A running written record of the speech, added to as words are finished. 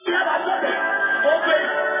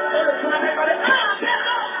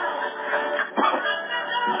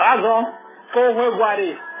Azon, faut revoir.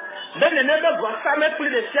 Ben ne me voit ça, mais plus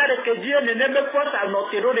de chair que Dieu ne me force à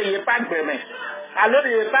notre héros de pas de demain. Alors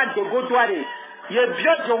il n'y a pas de godoire. Il y a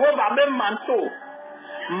bien Jéhovah même manteau.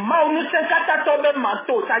 Maunu 54 même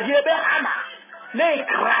manteau. Ça dit, ben Hama. Ne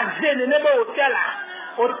écrasé, ne me hôtel là.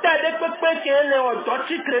 Hôtel de peuple qui est le hôtel,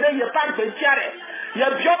 il n'y a pas de tiare. Il y a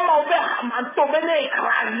bien mauvais manteau, mais ne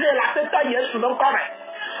écrasé, la tête y est sous le corps.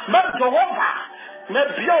 Même Jéhovah, mais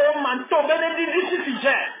bien au manteau, mais ne dit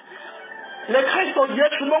suffisant. Le Christ au Dieu,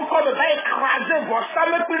 tout le monde comme va écraser vos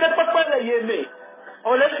femmes, puis ne peut pas les aimer.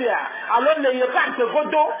 On le fait. Alors n'ayez pas de vos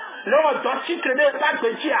dos, leur dossier que n'est pas de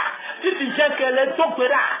dia. Si tu dis que les dos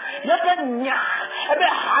là, il y a pas de nia. Eh bien,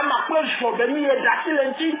 à ma place, je vais venir et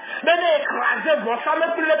lundi, mais écraser vos femmes,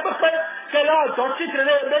 puis ne peut pas que leur dossier que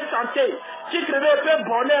n'est pas santé. Si tu n'est pas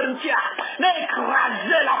bonheur,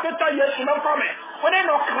 n'écraser la fête, il y a sur le commun. On est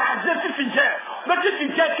écrasé suffisant. Mais si tu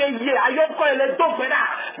dis qu'il y a un les dos là,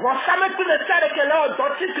 vos femmes, puis ne savent que leur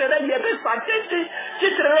dossier que n'est pas santé, si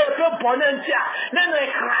tu n'est pas bonheur, n'en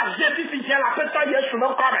écrasé suffisant la fête, il y a sur le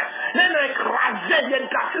commun. N'en écrasé, il y a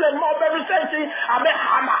cassé le mort, mais vous savez, avec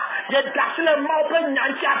Hama, il y a cassé le mort, mais il y a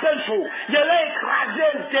un peu jour. Il y a écrasé,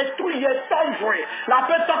 détruit, il y a tombé. La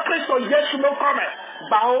fête de Christ, il y a sur le commun.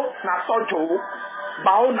 Bao na sojo,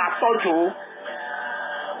 bao na sojo.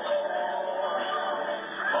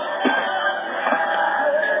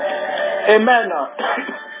 Amen.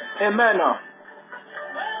 Amen.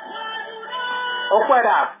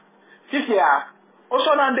 Okwera, sisia,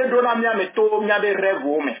 osonande dona mia meto mia be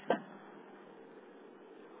rêve me.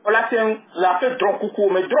 Ola sen la fait dronkuku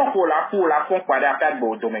me dronko la pour la fon kwade afat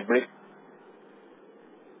bo do me gre.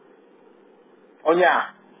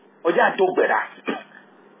 Oja dogbera.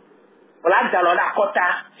 Ola dalo la kota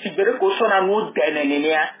si bere ko sona no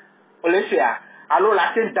denenenia ole sia alo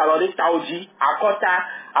la ten dalo de taoji akota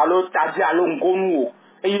alo taji alo ngonu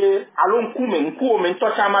eye alo nkume nku me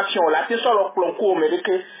to chamation la te so lo plonko me de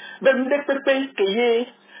ke be mde pepe ke ye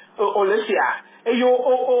ole sia eyo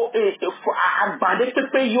agbade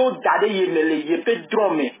pepe yo dade ye mele ye pe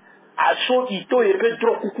drome aso ito ye pe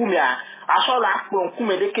dro kukume aso la plonko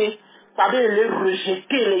me de ke tabe le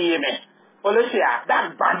rejeter le yeme. Ole sia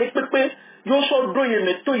that bande pepe yo so do ye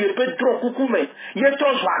me to ye pe dro kuku me ye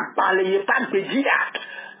to zwa bale ye pa bedia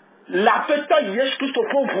la fête Yesu Christ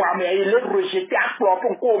pour voir mais il est rejeté à pour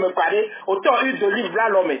qu'on me parler autant eu de livre là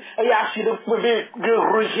l'homme et a si de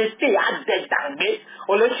rejeté à des dangers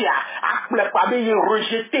on le sait à pas bien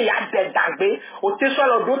rejeté à des dangers au te soit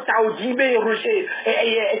le dos taudi be rejeté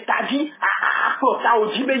et t'as dit à pour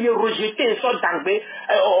taudi be rejeté so dangers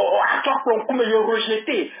à toi pour me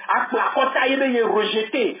rejeté à la kota be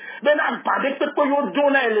rejeté ben à bande pe yo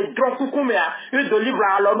dona le drop kuku me eu de livre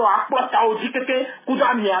là l'homme à pour taudi que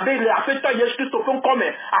kuda mi le afeto Yesu Kristo fon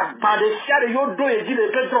come agbade siare yo do e di le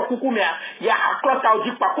pedro kukumia ya aklota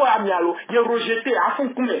odi pako amialo ye rejeté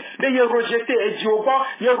afun kume be ye rejeté e di obo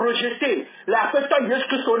ye rejeté la afeto Yesu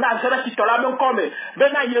Kristo na zera titola ben come be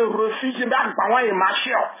na ye refuse be agbawa e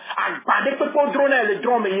machio agbade pe podrona le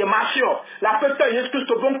drome ye machio la afeto Yesu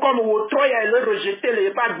Kristo bon come wo troya le rejeté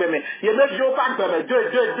le pas gbeme ye be jo pas gbeme 2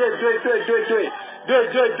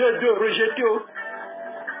 rejeté.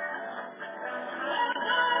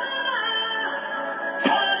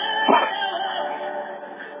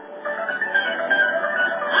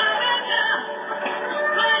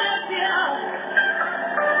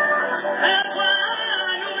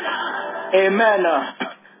 Amen.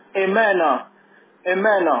 Amen.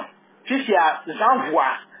 Amen. Si c'est à j'envoie,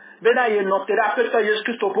 ben là il notera peut-être Jésus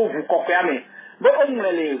Christ pour vous comprendre. Ben on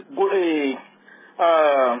les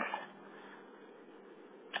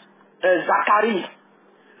Zacharie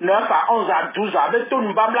 9 à 11 à 12 avec tout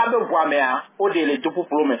nous babla be voir mais au délai tout pour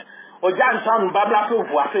promesse. Au jan nous babla peut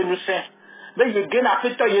voir fait nous saint. Ben il gagne à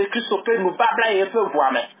peut-être Jésus Christ pour nous babla et peut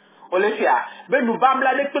voir mais Olefia, ben nous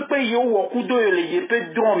babla de pepe yo wo kudo le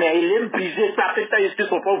yepe don mais il est brisé ça fait Jésus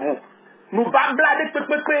pour vous. Nous babla de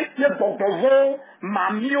pepe ye bonbon,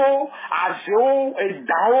 mamio, azeo et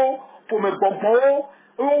dao pour me bonbon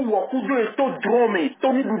wo kudo e to drome,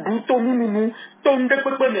 to ni dudu, to ni nunu, to de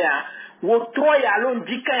pepe me wo troya lon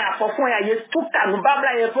dika ya fofon ya ye tuka nous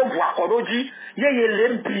babla ye pour voir koroji ye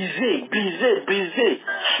le brisé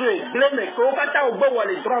c'est bleme ko kata o gbo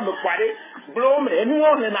le drome kware blome enu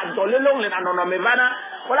on na dole lo le na no me vana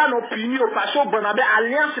wala no pini o paso bona be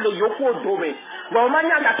alliance le yoko drome bon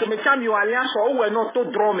manya ga te me chami o alliance o we no to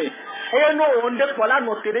drome e no onde pola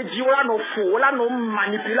no tere ji wala no fo wala no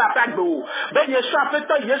manipula pa gbo be ye so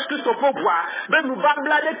afeto Yesu Christ pour voir be nous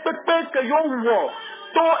babla de pepe que yo wo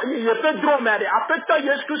to ye Pedro mère afeta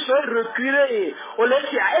Yesu so reculer o le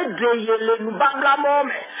tia e de ye le nous babla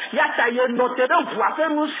mome ya ta ye noté de voix que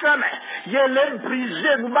nous sommes ye le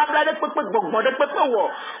briser nous babla de pepe gbogbo de pepe wo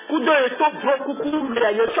kudo e to bro kuku me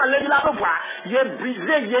ye so le la voix ye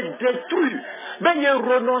briser ye détruire ben ye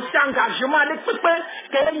renoncer engagement de pepe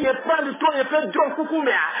que ye prendre trop ye fait drôle kuku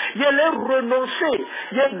me ye le renoncer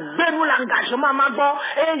ye benu l'engagement mabo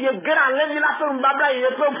et ye grand le la faire babla ye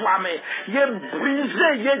peut voir mais ye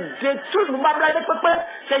briser ye détruire nous babla de pepe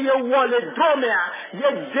que ye wo le drôle ye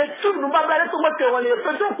détruire nous babla de pepe que ye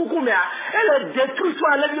fait drôle kuku me et le détruire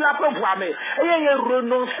soit le la peut voir mais et ye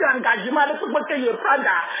renoncer engagement de pepe que ye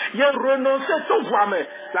prendre ye renoncer tout voir mais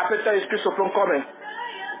la peut-être est-ce que ce plan commun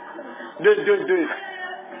deux.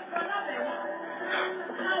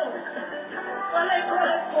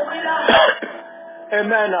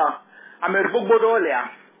 Amen. Amer gbogbo lea.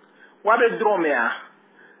 Wa be dromea.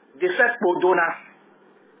 De fait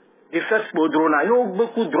podona. Yo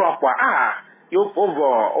beaucoup droit quoi. Ah, yo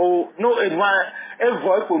pauvre. Oh, no e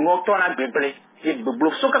voit pour nous ton la beble. E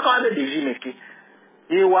gbogbo so kaka be deji meki.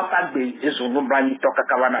 E wa pa gbe Yesu no brani to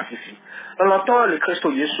kaka wa na fifi. Longtemps le Christ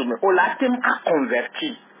Yesu me. O la tem a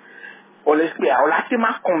converti. On l'espère, on l'a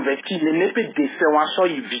tellement converti, le n'est pas défait, on a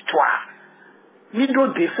une victoire. L'idée de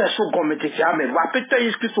défait, c'est comme tu dis, mais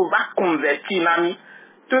peut-être que tu vas convertir, nami,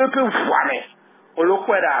 tu peux voir, mais, on le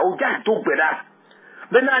croit, on garde tout,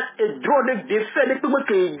 maintenant, et drôle de défait, les plus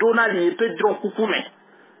que Donald, il peut drôle coucou, mais,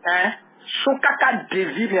 hein, son caca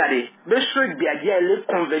désigné, mais ceux qui est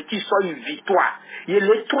converti, soit une victoire, il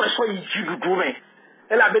est tout, soit une victoire,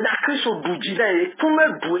 et la bénédiction Christ au bout et tout le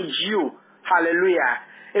bout, alléluia.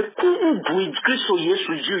 Et comme vous Christ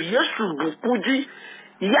Jésus, Jésus beaucoup dit,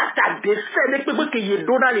 il y a ta défaite, les people que y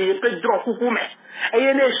donna les peu de coucou mais. Et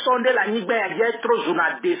il est sondé la nibe y a trop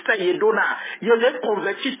zona défaite y donna, il est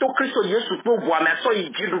converti au Christ Jésus pour voir mais ça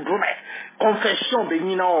il dit le mais. Confession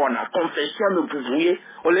bénina on a confession me vous voyez,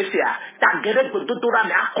 on le sait ta guerre que d'autres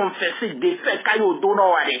mais a confessé défaite kayo donna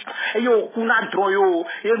wale. Et yo kuna droyo,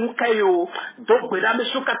 et nous kayo, donc mesdames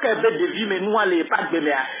sur kaka be de vie mais nous allez pas de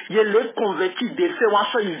mais. Il est converti défaite on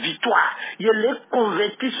soit une victoire. Il est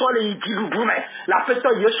converti sur les dit le mais. La fête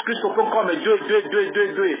Jésus Christ au comme deux.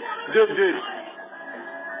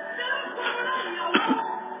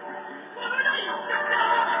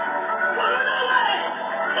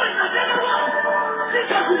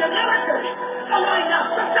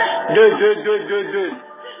 Deux.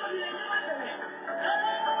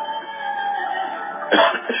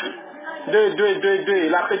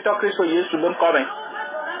 La fête Christ au Jésus bon comme.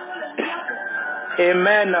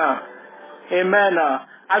 Amen.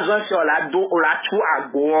 Azon si on la tout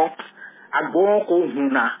agbon ko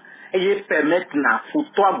huna. Eye permettre na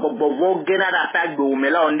futo agbogbo gena da ta gbo me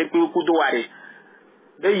la on de ku do ware.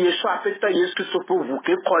 De Yesu afeta Yesu Christ pour vous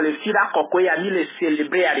que quand les filles akoko ya mi le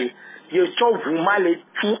célébrer ale. Ye cho vous mal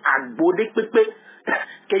tout agbo de pepe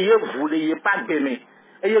que ye vous le pas beme.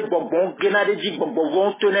 Eye gbogbo gena de ji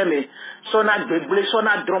gbogbo tone me. Sona gbeble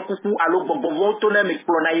sona dron kuku alo gbogbo tone me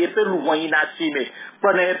plona ye pe louvon ina si me.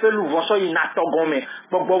 Plona ye pe louvon so ina togon me.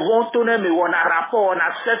 Gbogbo tone me wona rapport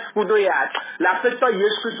na set kudo ya. La fête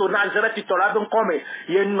Yesu Christ Nazareth itola don comme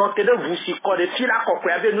ye note de vous si ko de fila ko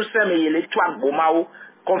ave nous seme ye le twa gomao.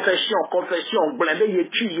 Confession, blende ye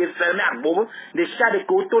tu ye fermé à bobo, de ça de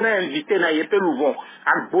koto na invité na ye pe louvon,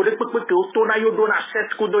 à bode pe koto na yo dona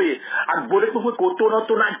set kudoye, à bode pe koto na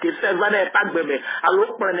to na te faire va na pas bébé,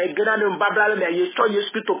 alors prendre gena ne mbabla mais ye to ye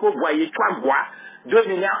spito ko voyer toi bois, deux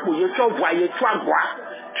ne ya ko ye to voyer toi bois,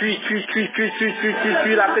 tu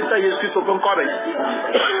la fête ye spito ko encore.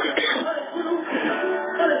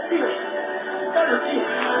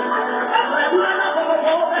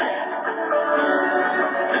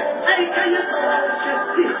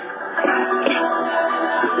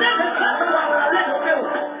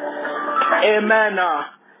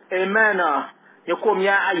 Amen.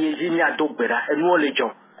 Yekomia ayeji ni adogbera enu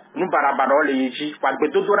olejo. Nu barabara ole yeji wa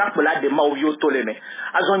gbedodora pela de ma oyo toleme.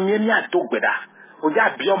 Azon nye ni adogbera. Oja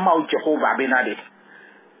bio ma o Jehovah benade.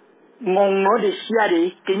 Ngongro de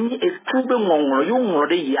siare kenyi ekube ngongro yo ngoro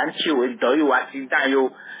de yanchi o do yo accident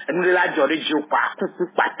yo. Enu la jore jo pa kuku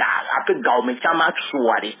pata ape gaume chama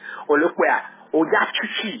suare. Ole kwa oja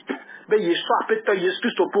chuchi. Be yeso apeto Yesu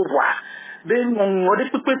Christ au pouvoir. Ben ngongro de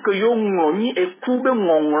pepe que yo ngoni ekube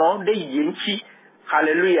ngongro de yenchi.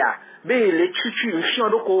 Hallelujah. Be le chuchu nfion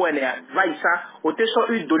do ko wene vaisa o te so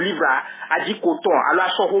huile d'olive aji coton ala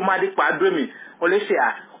so homa de pa 2000 o le se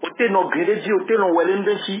a o te no grede di o te no wele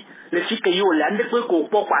ndensi le fi ke yo le ande pe ko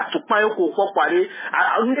popa tupa yo ko popa re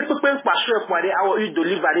ande pe pa so e pare awo huile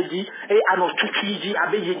d'olive re di e ano chuchu ji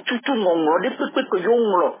abe ye chuchu ngongro de pepe que yo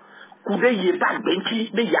ngro kude ye ba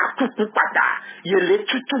benti be ya kuku pata ye le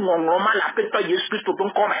tutu ngoma la peto Yesu Kristo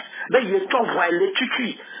ton come be ye to voa le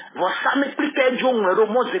tutu vo sa me plike jo ngero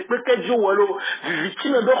mo ze plike jo wolo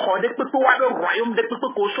victime be khode peto wa be royaume de peto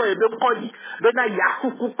ko so e be kodi be na ya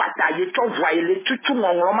kuku pata ye to voa le tutu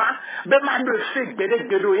ngoma be ma de se gbede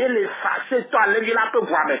gbedo ye le fa se to ale la pe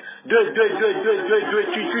voa me deux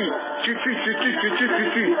tutu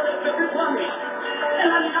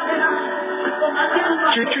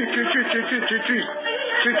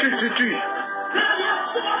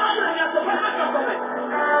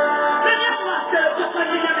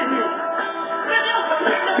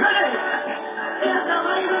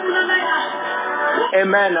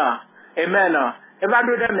Amen. Eva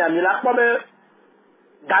do dem ya mi la po be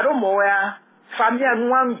gado mo ya famille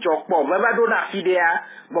anu an jokpo eva do na fidea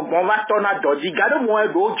bon va to na doji gado mo e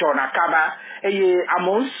do jona kaba eye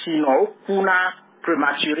amon sino kuna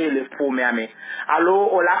prématuré le premier allo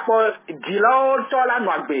o la po dilo to la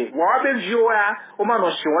no agbe wo be vioa o ma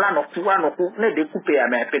no si o la no ku ne découper ya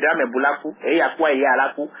me peda me bulaku e ya kwa e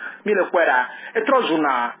ala ku mi le kwera e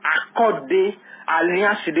trozuna accordé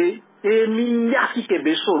alliance de e mi yaki ke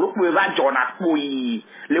beso lo ku va jona poyi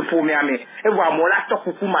le premier e wa mo la to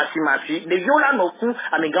kuku masi de viola no ku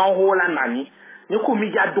ami gan ho la nani ni ku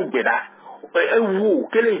mi ja dogbeda vous,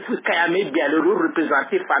 quel est le cas bien le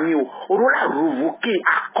représenter famille, on a révoqué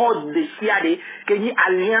accord de siade, que ni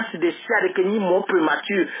alliance de siade, que ni mon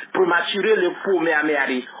prématuré le faux mais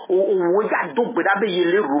améari. O ya donc bedabe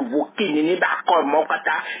il est révoqué, ni d'accord mon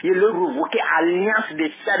kata, il est révoqué alliance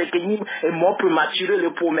de siade, que ni mon prématuré le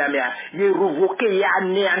faux mais améari. Il est révoqué, il a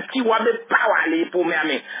anéanti ou abe pas les faux mais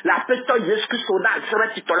améari. La personne Jésus Christ on a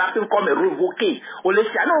serait titulaire comme révoqué. On laisse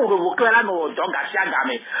non révoqué là non donc asia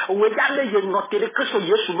game. On regarde ye notele que so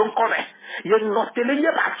Yesu bon kome ye notele ye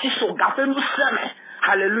bati so gafe nous seme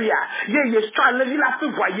alléluia ye sto le la fait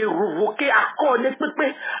voyer révoquer accord de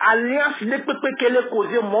pepe alliance de pepe que les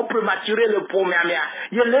causer mon prématuré le premier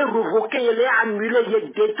ye le révoquer ye le annuler ye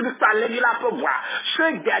détruire par le la fait voir ce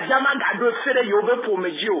gadama gado fere yo be pour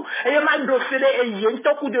medio et ma do fere e ye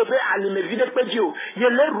ntoku de be alime vide pedio ye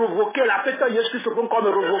le révoquer la fait Yesu so bon comme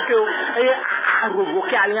révoquer et a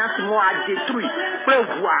révoquer alliance moi a détruit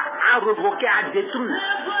prévoir à révoquer, à détruire.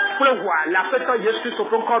 Prévoir, la fête de Jésus se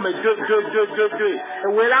font comme deux. Et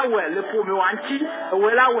où est là, ouais, le premier anti, où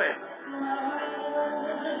est là, ouais.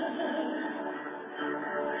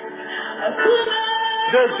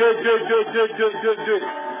 Deux.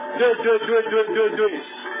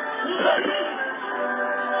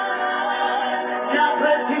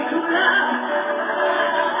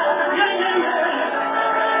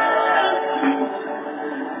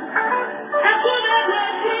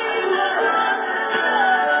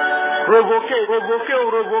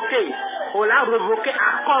 Revoquer. On l'a révoqué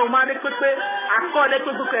accord de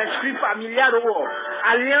pepe que esprit familial ou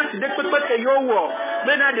alliance de pepe que yo ou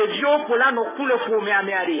maintenant de Dieu pour la no pour le premier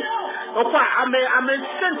améari. Donc quoi ame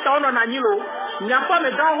senta on a nilo n'y a pas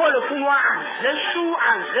mais dans le pouvoir Jésus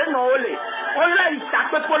à Zenole. On l'a il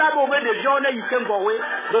tape pour la bombe de Dieu ne ikengowe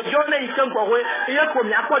de Dieu ne ikengowe et comme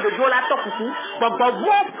y a quoi de Dieu la tokuku bon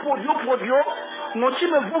produit non si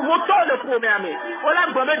me vous votez le premier année. On a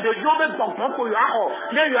besoin de Dieu mais bon pour y avoir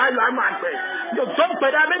ne y a manqué. Donc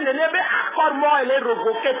pedame ne nebe accord moi elle est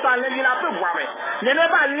révoqué par le la peut voir. Ne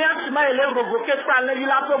nebe alliance moi elle est révoqué par le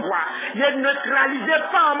la peut voir. Il neutralisé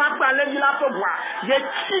pas ma par le la peut voir. Il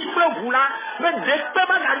type vous là mais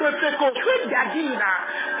despema gado fait ko fait gadina.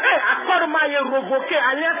 Accord moi est révoqué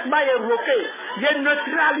alliance moi est révoqué. Il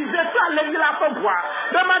neutralisé par le la peut voir.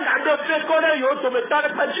 Demain gado fait ko yo to me tare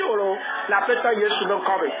pas jolo. La peta Yesu no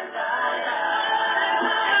come.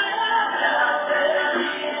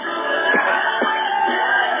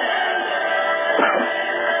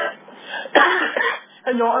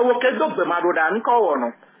 Enyo e wo ke do be ma do da nko wo no.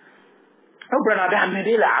 O bra na da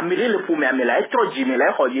amele fu me amela e troji me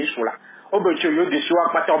la ho Yesu la. O be cho yo de si wa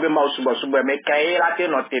pata obe ma osubo me kai la te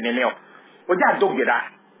no te ne o. O ja do geda.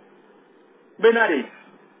 Benare.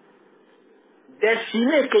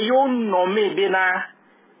 Destiné que yo nommé bena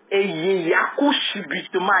et il y a coup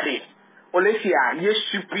subitement de Olesia il est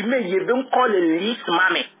supprimé il veut encore le liste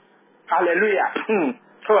mamé alléluia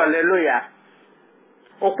alléluia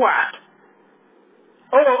au quoi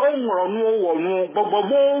on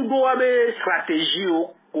bobo do abe stratégie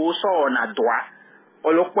o so na droit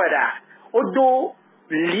o lo kweda o do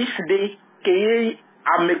liste de que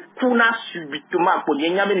amekuna subitement ko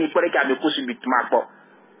nyame ni pore ka ameku subitement ko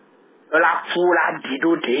la foula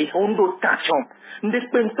dido de on do tension nde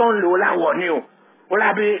penton lo la woni o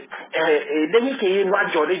la be demi ke yi nwa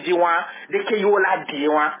jole di wa de ke yo la di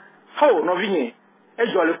wa ho no vinye e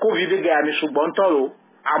jole covid ga mi sugbon to lo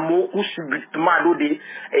amoku subitement do de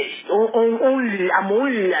on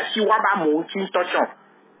li asi wa ba mo tin touchon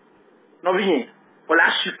no bien on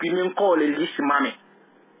la supprimer encore les listes mame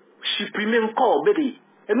supprimer encore bébé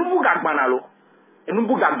et nous buga gbana lo et nous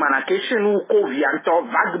buga gbana ke se nous ko vianto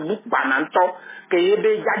vague book bananto ke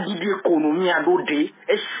yebe jadi bi économie ado de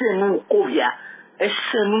et se nous ko via et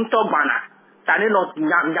se nous to gbana tani no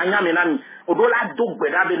nyanya me nami odo la dogbe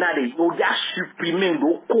da be na de o ja supprimer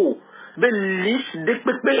do ko be liste de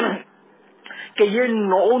pepe que ye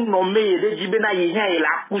no me de jibe na ye hen la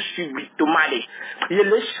ku subitement de ye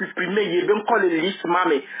le supprimer ye ben ko le liste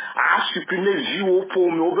mame a supprimer view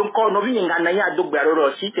pour me o ben ko no bi nga na ya dogbe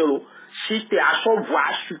ro si te lo si te a so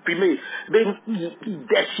voir supprimer ben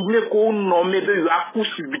dessiner ko no me be ya ku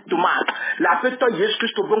subitement la peut Jésus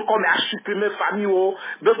Christ ben ko me a supprimer famille o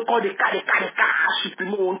ben ko de ka a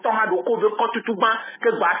supprimer on ton a do ko ben ko tutuban que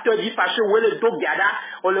batteur dit parce que le dogbe ada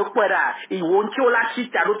o le kwera i won ti o la si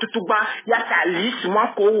ta do tutuban ya ta liste moi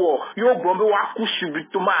ko wo yo bombe wa ku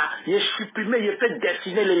subitement ye supprimer ye peut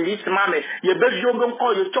dessiner les listes mais ye be yo ben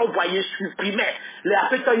ko ye to voyer supprimer les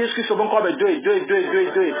affecteurs Jésus Christ ben ko be 2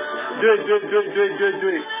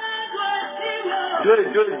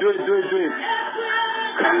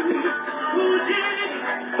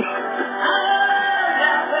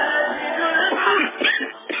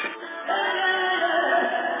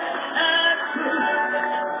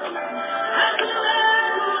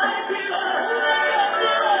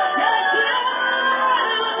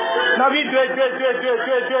 Navi 2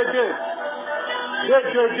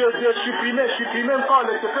 supprimer encore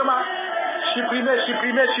le supplément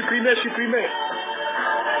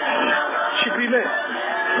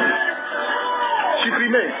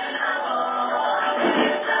supprimer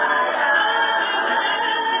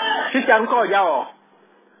si c'est encore yao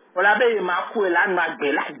on la be ma ku la na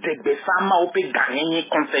gbe la degbe fama o pe gagner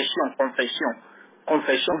confession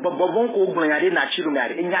bon ko gbon ya de na chiru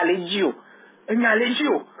ngare enya le ji o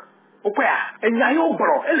okwa enya yo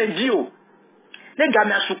gboro ele ji o le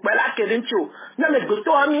gami asukpe la kede nti o na me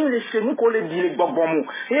gbeto ami le semu ko le di le gbogbo mu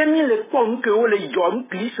e mi le po nke o le jo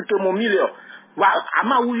please ke mo milio wa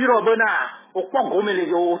ama wuyiro be na o po go me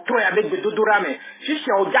le o tro ya be gbedo rame si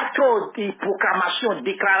se o ja tro di proclamation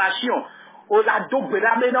déclaration o la dogbe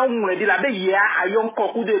la me na unre di la be ya ayon ko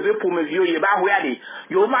ku de be pour me vio ye ba hoya de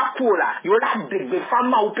yo ma ku la yo la degbe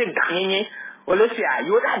fama o pe ganyenye o le se a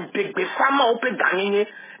yo la degbe fama o pe ganyenye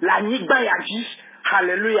la nigba ya ji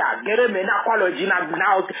hallelujah gere me na kwa lo ji na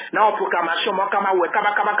proclamation mo kama we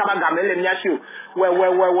kaba gamele miasio we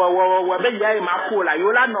be ye ma ku la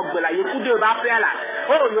yo la no gbe la ye ku de ba fe la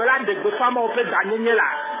o yo la degbe fama o pe ganyenye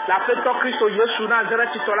la fe to Kristo Yesu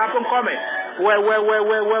Nazareth to la pon come we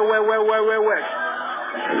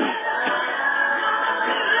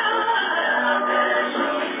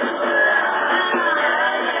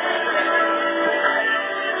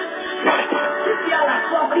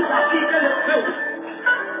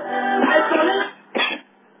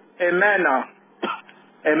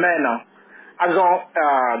Amen. Azon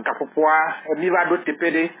gapopoa mi va do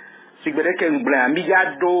tepede sigbede ke ngblea mi ya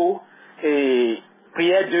do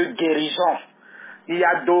prière de guérison. Il y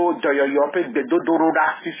a do doyoyo pe gbedodoro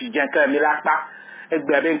da fifi bien que mi la pa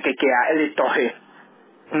egbe ben keke a ele tohe.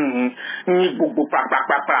 Ni gbogbo pa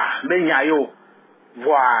be nya yo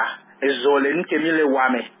voir ezole ni ke mi le wa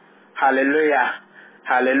me. Hallelujah.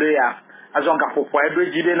 Azon gapopoa e do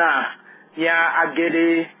jibe na ya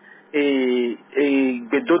agede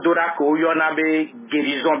gbedodora ko yo na be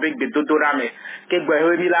guérison be gbedodora me ke gbe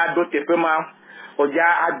ho mi la do tepe ma oja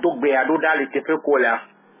adogbe adoda le tepe ko la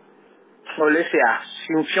o le se a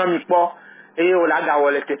sinfion mi po e o la ga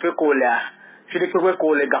wole tepe ko la fide pepe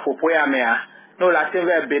ko le ga popo ya me a no la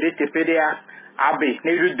teve bere tepe de a abe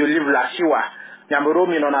ne ru de livre la siwa nyamoro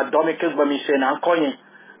mi no na do me ke gbe mi se na nkonyin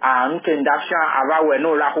a nke ndafia ava we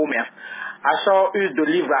no la ho me aso u de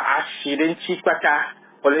livre a sirenchi kwata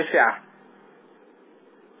Olesia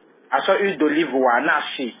aso huile d'olive wa na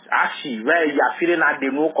asi we ya fire na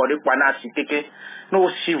de no ko de kwa na asi keke no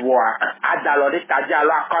si wa adalo de taja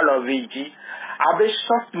lo akolo veji abe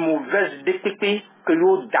soft mauvaise de pepe que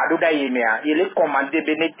yo dado da yemea il est commandé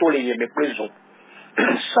beneto le yeme preso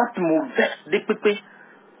soft mauvaise de pepe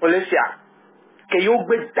Olesia que yo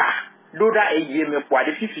gbe da do da yeme kwa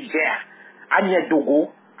de fifi je anye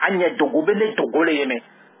dogo bene dogo le yeme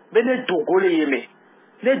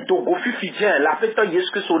ne dogo fifi je la feto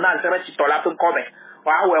Yesu Kristo na zera ci to la pe come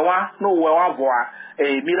wa no we wa voa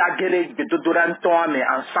mi la gere de dodoranto ame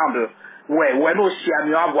ensemble we no si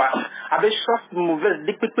ami wa voa avec soft mauvaise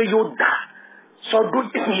de pepe yo da so do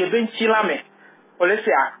ye ben ti la me o le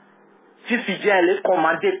se a fifi je le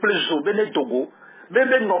commander plus o bene dogo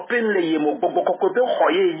bebe no pen le yemo gbogbo koko be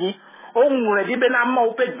khoye yi o nwure di be na ma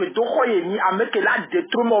o pe gbedo khoye yi ameke la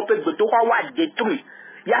détruire mo pe gbedo kwa wa détruire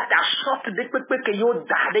ya ta sorte de pepe que yo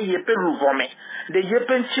dade ye pe louvome de ye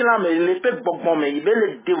pe ntila me le pe gbogbo me be le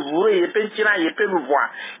dévorer ye pe ntila ye pe louvoir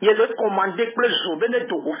ye le commander que zo be ne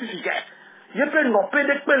dogo fi ye pe no pe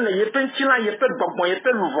de pe le ye pe ntila ye pe gbogbo ye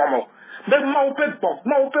pe louvomo be ma o pe gbogbo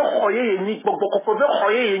ma o pe khoye ye ni gbogbo koko be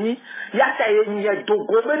khoye ye ni ya ta ye ni ye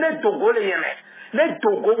dogo be ne dogo le ye ne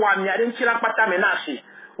dogo wa mi ade ntila pata me na si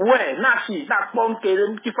ouais nasi na pon ke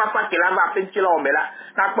ti papa ke la va penchi la omela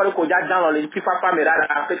na pon ko ja dan le ti papa me la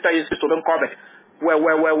na pe to yesu so ben ko be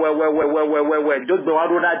ouais do do wa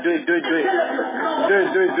do da do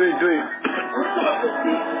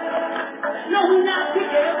no una ti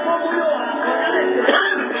ke ko mo yo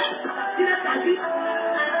ti na ta ti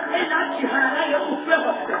e la ti ha na yo ku fe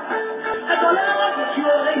ko e do le wa ku ti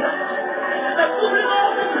o le yo e ku le wa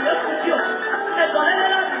ku le ku ti o e do le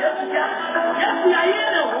la ti o ti ya ya ye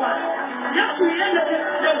no wa ya ku ye no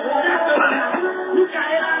de wo da to nu ka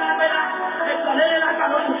e la bela e do le la ka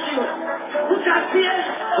no ku ti o ku ta ti e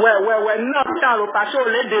ouais no ta lo pa so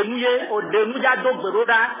le de mu ye o de mu ja do gbero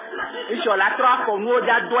da isola tra ko nu o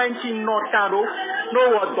ja do enchi no ta ro no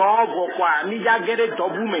wo do go kwa mi ja gere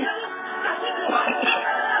dobu me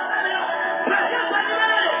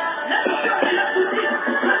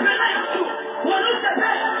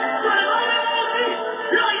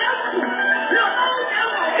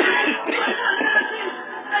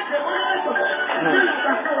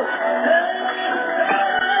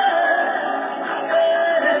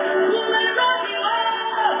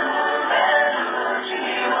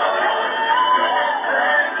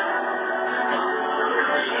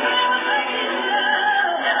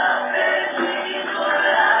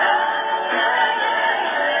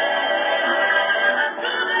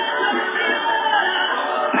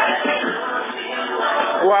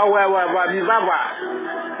ouais mi va voir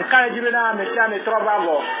quand jibina me tia me trova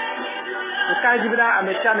bo quand jibina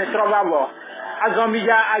me tia me trova bo azon mi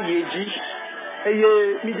ja ayeji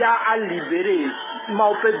eye mi ja a libérer ma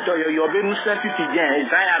o pe doyo yo be nu se fiti bien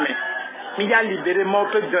ezaya me mi ja libérer ma o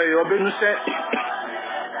pe doyo be nu se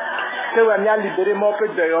se wa mi a libérer ma o pe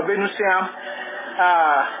doyo be nu se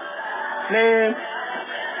ne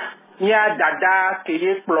nya dada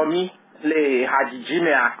keye plomi le hajiji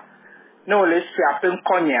me no le si apen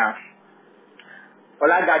konya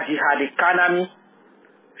ola ga jihad kanami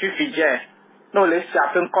fifije no le si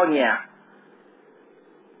apen konya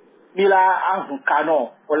bila ahun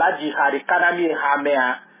kano ola jihad kanami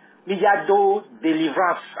hamea mi ya do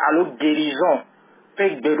délivrance alo guérison pe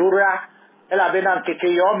gberora ela bena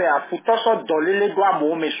keke yo me afutoso dolele do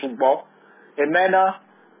amo me sugbo emena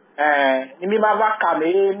ni mi ma va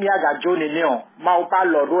kame mi aga jone ne o ma o pa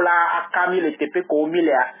loro la akami le tepe ko mi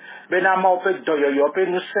le bena ma o pe doyoyo pe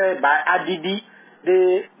nu se ba adidi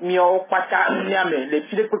de mi o pata miame le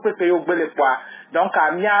file pepe yo gbele kwa donc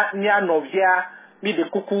a mia novia mi de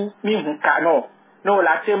kuku mi hunka no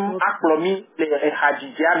la tem akplomi le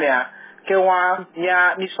hajijia me ke wa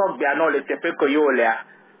mia mi so gbe no le tepe ko yo le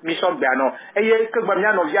mi so gbe no eye ke gba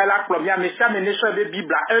mia novia la akplomi me sa me ne so be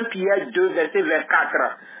bible 1 Pierre 2 verset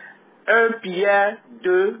 24 1 Pierre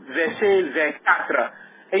 2 verset 24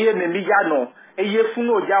 eye me mi ya no eye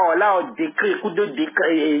funo ja ola o décret coup de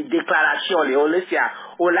déclaration le olesia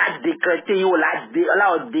ola décréter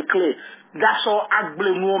ola o décret gaso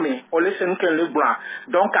agble mu me olesen ken le blanc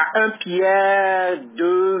donc à 1 Pierre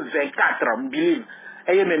 2 24 believe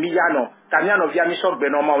eye me mi ya no tamia no via mi so gbe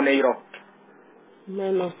no ma o neiro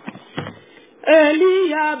meno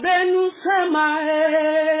Elia benu sema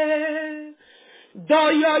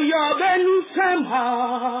doyoyo benu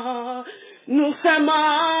sema nous sommes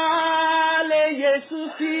les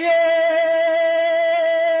Jésus,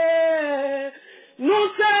 nous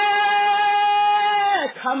sommes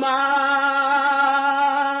comme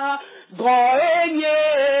goenye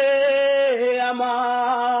ama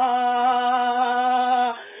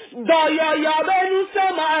doyoyo be nous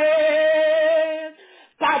sommes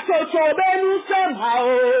pasocho be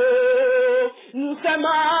nous sommes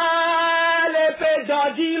les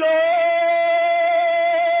pédodilo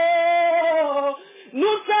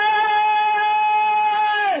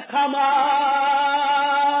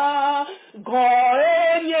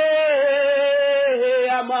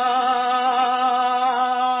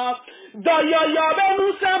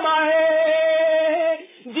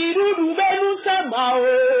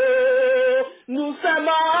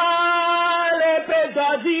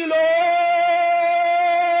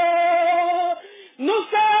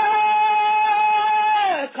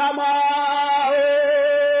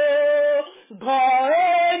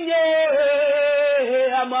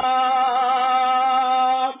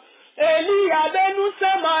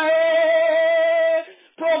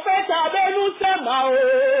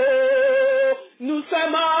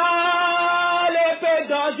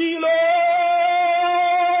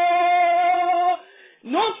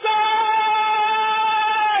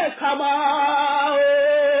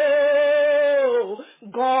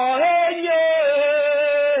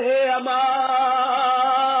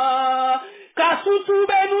futu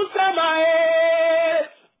benu samae.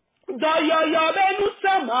 Doyoyo benu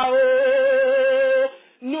samao.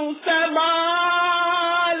 Nous sommes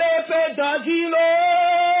les faits d'Adilo.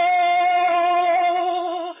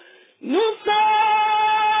 Nous sommes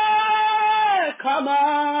comme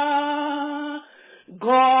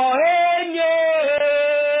Goenye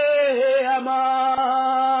Ama.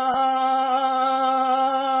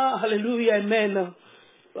 Hallelujah, amen.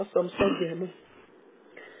 Amen.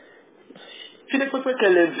 Tu ne peux pas que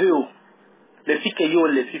les vieux, les filles que yo,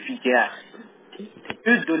 les filles qui a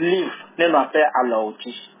eu de livres, ne nous appelle à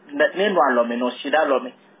l'auti, ne nous à l'homme, non, si là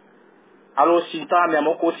l'homme. Alors, si tu as même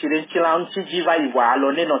au côté de l'un, si tu vas y voir,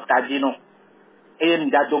 alors ne nous t'a dit non. Et nous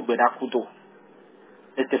a donc béda couteau.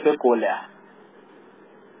 Et te fait colère.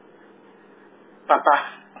 Papa,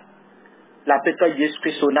 la pétole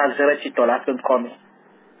Jésus-Christ au Nazareth, si tu l'as fait comme.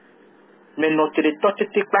 Mais notre état, tu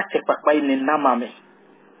t'es pas, c'est papa, il n'est pas mamé.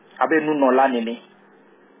 Avec nous, non, là, néné.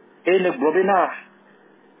 Et ne globena.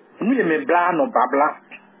 Nous, les blancs, nos babla.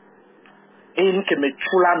 Et nous, que me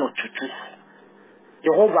choula, nos tutu.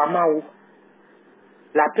 Jehovah Mao.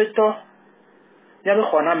 La pétole, il y a le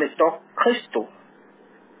chona, mais toi, Christo.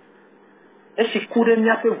 Et si courez, il y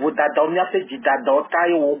a fait vos dada, il y a fait du dada,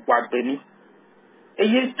 taille ou guabeni. Et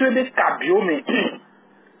il y a tout des cabio, mais.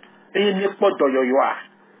 Et il n'y a pas de yoyoa.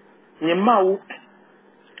 Il y a Mao.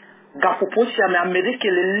 Gafopo, si à Amérique,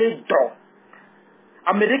 les dents.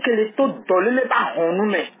 Amérique, les taux dolés, les bahons,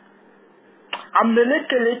 mais.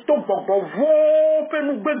 Amérique, les taux bobo, vont, peut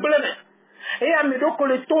nous bébler. Et Amérique,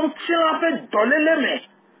 les taux tient, fait dolés, les mains.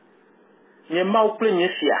 Il y a Mao, plein, il y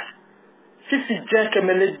a si bien que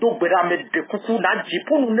me les dos bera me de coucou na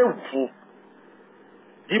jipo nous ne vous.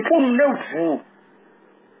 Jipo nous ne vous.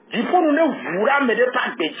 Jipo nous ne vous la me de pas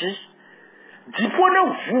bêtis. Jipo ne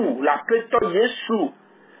vous la péto Yesu.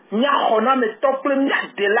 Nya hona me tople nya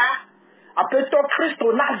de là. Apéto Christ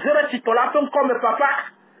au Nazareth si to la ton comme papa.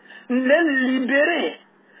 Les libérer.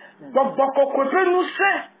 Boko kope nous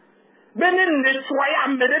c'est. Bene nettoyer à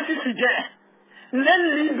me de si bien. Les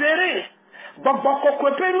libérer. Boko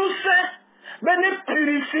kope nous c'est. Venez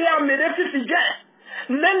purifier à mes défis,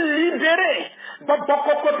 les libérer.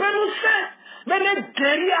 Venez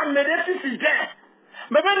guérir à mes défis,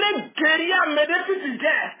 mais venez guérir à mes défis,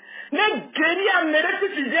 les guérir à mes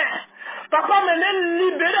défis. Papa me les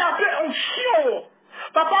libérer après en chio.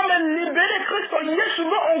 Papa me libérer Christ Jésus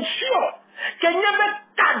en chio. Que n'y avait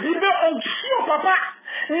pas d'ibé en chio, papa.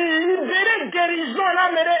 Libérer guérison à la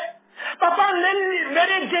mêlée. Papa, les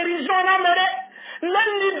libérer guérison à la mêlée. Les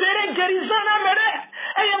libérer guérison à la mêlée.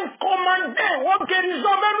 Et ils me commandaient, oh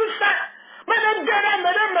guérison, mais nous ça. Mais les guérir,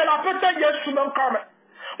 mais la peut-être Jésus même quand même.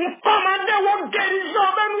 On commandait, oh guérison,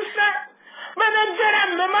 mais nous ça. Mais les guérir,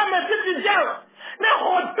 mais c'est bien. Mais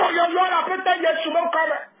redoyons la peut-être Jésus même quand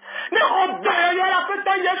même. Mais redoyons la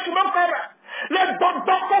peut-être Jésus même quand même. Les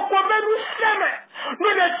bobos qu'on nous sème.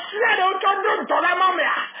 Nous les ciels autour de dans la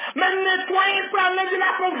mamère. Mais nettoyez pas les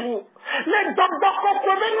là pour vous. Les bobos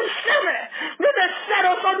qu'on nous sème. Nous les ciels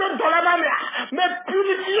autour de dans la mamère. Mais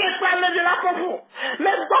purifiez pas les là pour vous.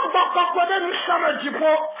 Les bobos qu'on nous sème du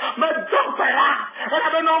pot. Mais donc là, on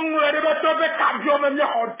avait non nous les retrouver cabio même les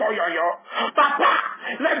hontoyoyo. Papa,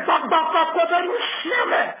 les bobos qu'on nous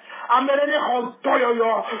sème. Amenez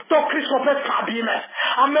hontoyoyo. To Christophe cabine.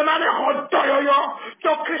 Amenez hontoyoyo.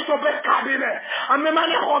 To Christophe cabine.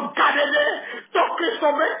 Amenez hongadele. To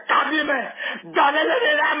Christophe cabine.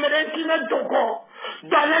 Donnez-les l'Américaine Togo.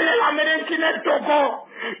 Donnez-les l'Américaine Togo.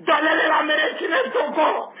 Donnez-les l'Américaine Togo.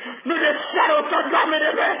 Nous les salons de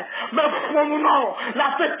l'Amérique. Mais pour nous non.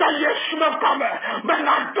 La fête de Yeshua me comme. Mais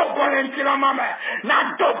la Togo l'intime maman. La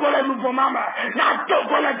Togo le nouveau maman. La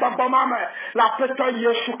Togo le babo maman. La fête de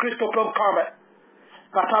Yeshua Christ comme.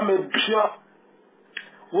 Papa me bien.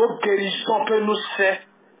 Vos guérisons que nous c'est.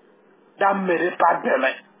 D'Amérique pas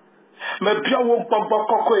demain. Mais bien vos babo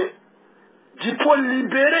cocoé. Du pour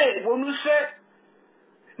libérer. Vous nous c'est.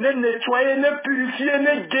 Ne nettoyer, ne purifier,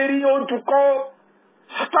 ne guérir en tout cas.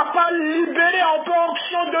 Papa, libérer en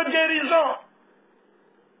fonction de guérison.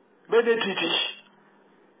 Bénédicte.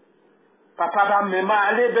 Papa va me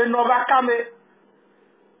aller, ben non va camé.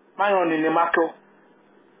 Mayon ne mako.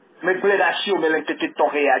 Me bledasio me l'entete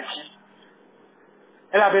toréati.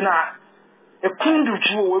 Elle a bena. Et kundu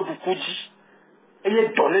tu o beaucoup dit. Et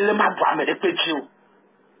il donne le magua me de pétio.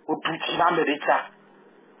 Au petit va me d'état.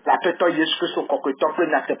 La péto Jésus Christ au coqueton plein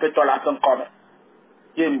na te péto la fin comme.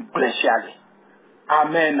 Il me blessé aller.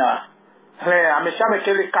 Amen. Mais ça me que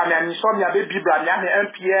les caméras nous sommes il y avait Bible il y a 1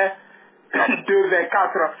 Pierre 2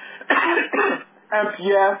 24. 1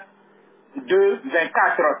 Pierre 2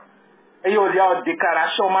 24. Et il y a une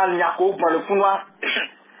déclaration mal n'y a qu'au dans le founoir.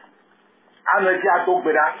 ame di ado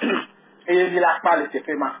gbe ɖa eye mi la kpa le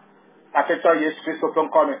teƒe ma Aƒetɔ Yesu Kristo ƒe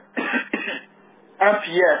ŋkɔ me 1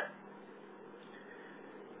 Pierre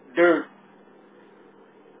 2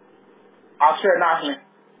 afɛ na hlẽ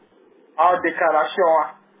awɔ déclaration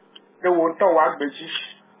ɖe wo ŋutɔ wɔ agbe dzi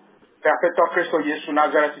le Aƒetɔ Kristo Yesu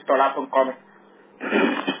Nazaretitɔ la ƒe ŋkɔ me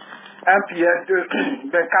 1 Pierre 2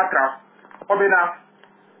 24 xɔ bena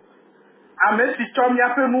ame si tsɔ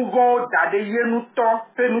míaƒe nu vɔ̃wo da ɖe ye ŋutɔ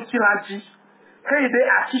ƒe ŋutilã dzi heyi ɖe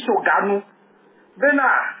atitsoga nu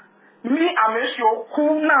bena mi ame siwo ku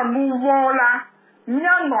na nu vɔ̃wo la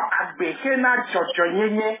míanɔ agbe hena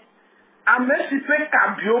dzɔdzɔnyenye ame si ƒe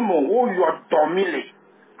kabiwo me woyɔ dɔ mi le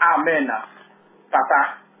amen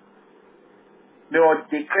papa mewɔ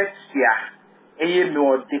décret sia eye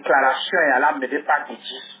mewɔ déclaration ya la ame ɖe ƒe agbe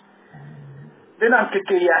dzi bena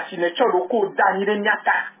ŋkeke ya si netsɔ ɖokuiwo da anyi ɖe mía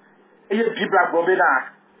ta eye Biblia gblɔ bena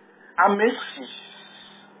ame si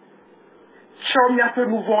tsɔ míaƒe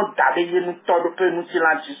nu vɔ̃wo da ɖe ye ŋutɔ ƒe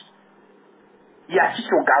ŋutilã dzi yi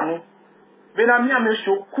atitsoga nu bena mí ame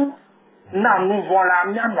siwo ku na nu vɔ̃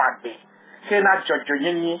la míanɔ agbe hena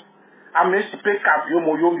dzɔdzɔnyenye ame si ƒe kaviwo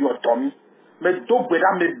me yoyɔ dɔ mi medo gbe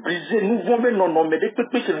ɖa me brise nu vɔ̃ ƒe nɔnɔme ɖe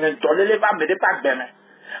kpekpe si le dɔléle va ame ɖe ƒe agbe me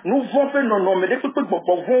nu vɔ̃ ƒe nɔnɔme ɖe kpekpe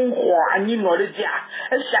gbɔgbɔ vɔ̃wo xɔ anyinɔ ɖe dzia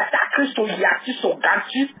esia ta Kristo yi atitsoga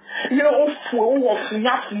ŋuti ye wowɔ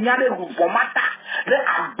funyafunya ɖe luvɔ ma ta ɖe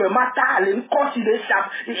agbe ma ta le ŋkɔ si ɖe sia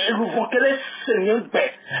luvɔ ke le se nye gbe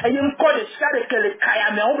eye ŋkɔ ɖe sia ɖe ke le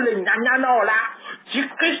kaya me wo le nyanya na o la dzi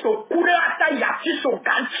Kristo ku ɖe ata yi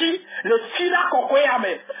atitsoga ŋuti le fi la kɔkɔe ya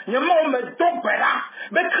me nyemawo me do gbe ɖa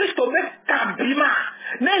be Kristo be kabi ma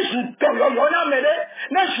ne zu dɔyɔyɔ na me ɖe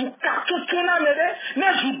ne zu katutu na me ɖe ne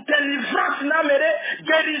zu délivrance na me ɖe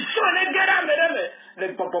guérison ne ge na me ɖe me le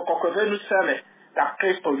gbɔgbɔ kɔkɔe ƒe ŋusẽ me ta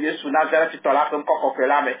Kristo Yesu Nazaretitɔ la ƒe ŋkɔ kɔkɔe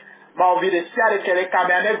la me mawo vi ɖe sia ɖe ke le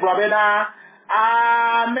kamea ne gblɔ bena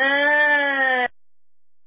amen.